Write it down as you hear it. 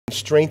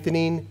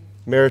strengthening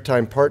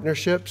maritime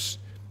partnerships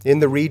in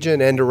the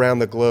region and around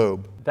the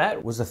globe.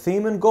 That was the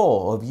theme and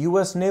goal of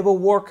U.S. Naval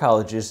War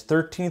College's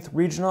 13th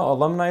Regional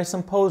Alumni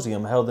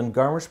Symposium held in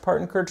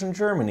Garmisch-Partenkirchen,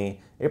 Germany,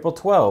 April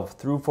 12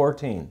 through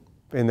 14.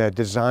 In the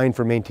design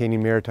for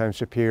maintaining maritime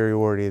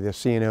superiority, the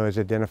CNO has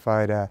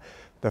identified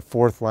the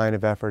fourth line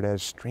of effort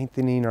as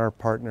strengthening our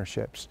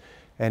partnerships.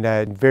 And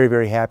I'm very,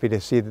 very happy to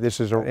see that this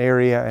is an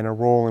area and a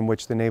role in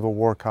which the Naval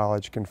War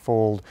College can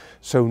fold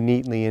so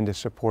neatly into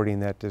supporting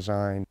that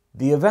design.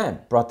 The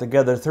event brought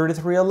together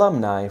 33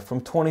 alumni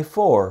from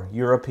 24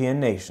 European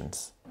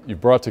nations. You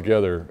brought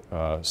together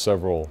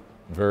several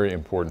very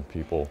important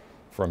people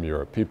from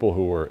Europe, people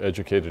who were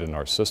educated in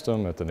our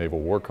system at the Naval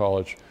War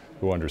College,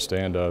 who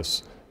understand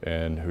us,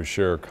 and who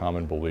share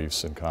common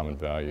beliefs and common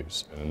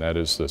values, and that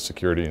is the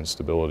security and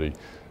stability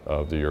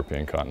of the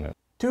European continent.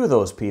 Two of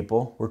those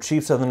people were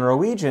chiefs of the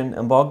Norwegian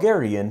and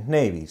Bulgarian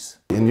navies.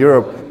 In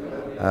Europe,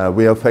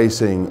 we are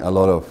facing a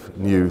lot of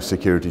new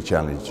security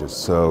challenges,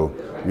 so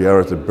we are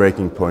at the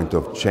breaking point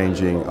of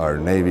changing our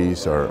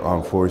navies, our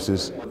armed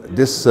forces.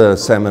 This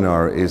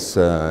seminar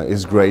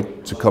is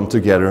great to come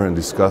together and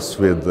discuss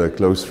with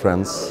close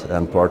friends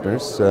and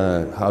partners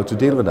how to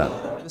deal with that.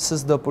 This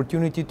is the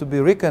opportunity to be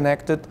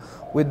reconnected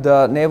with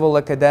the naval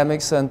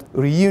academics and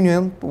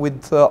reunion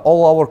with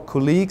all our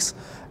colleagues.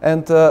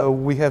 And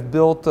we have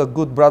built a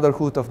good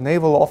brotherhood of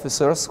naval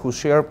officers who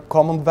share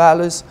common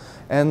values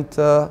and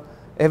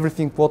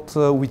everything what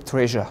we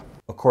treasure.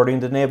 According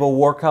to Naval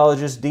War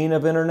College's Dean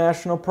of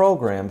International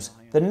Programs,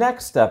 the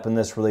next step in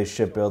this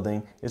relationship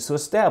building is to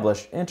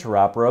establish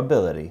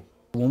interoperability.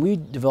 When we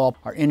develop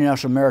our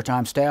International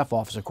Maritime Staff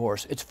Officer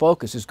course, its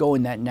focus is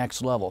going that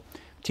next level,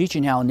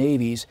 teaching how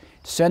navies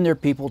send their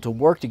people to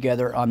work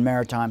together on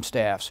maritime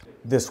staffs.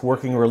 This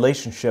working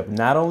relationship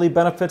not only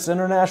benefits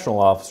international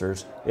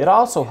officers, it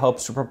also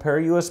helps to prepare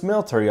U.S.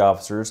 military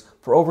officers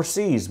for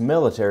overseas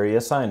military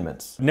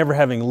assignments. Never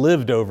having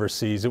lived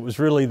overseas, it was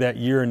really that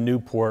year in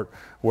Newport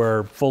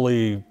where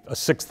fully a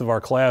sixth of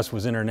our class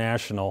was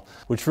international,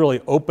 which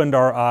really opened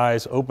our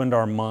eyes, opened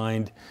our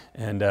mind,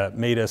 and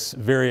made us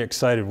very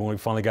excited when we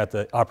finally got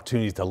the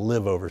opportunity to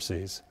live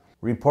overseas.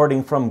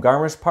 Reporting from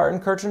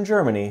Garmisch-Partenkirchen,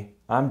 Germany,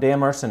 I'm Dan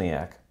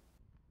Marciniak.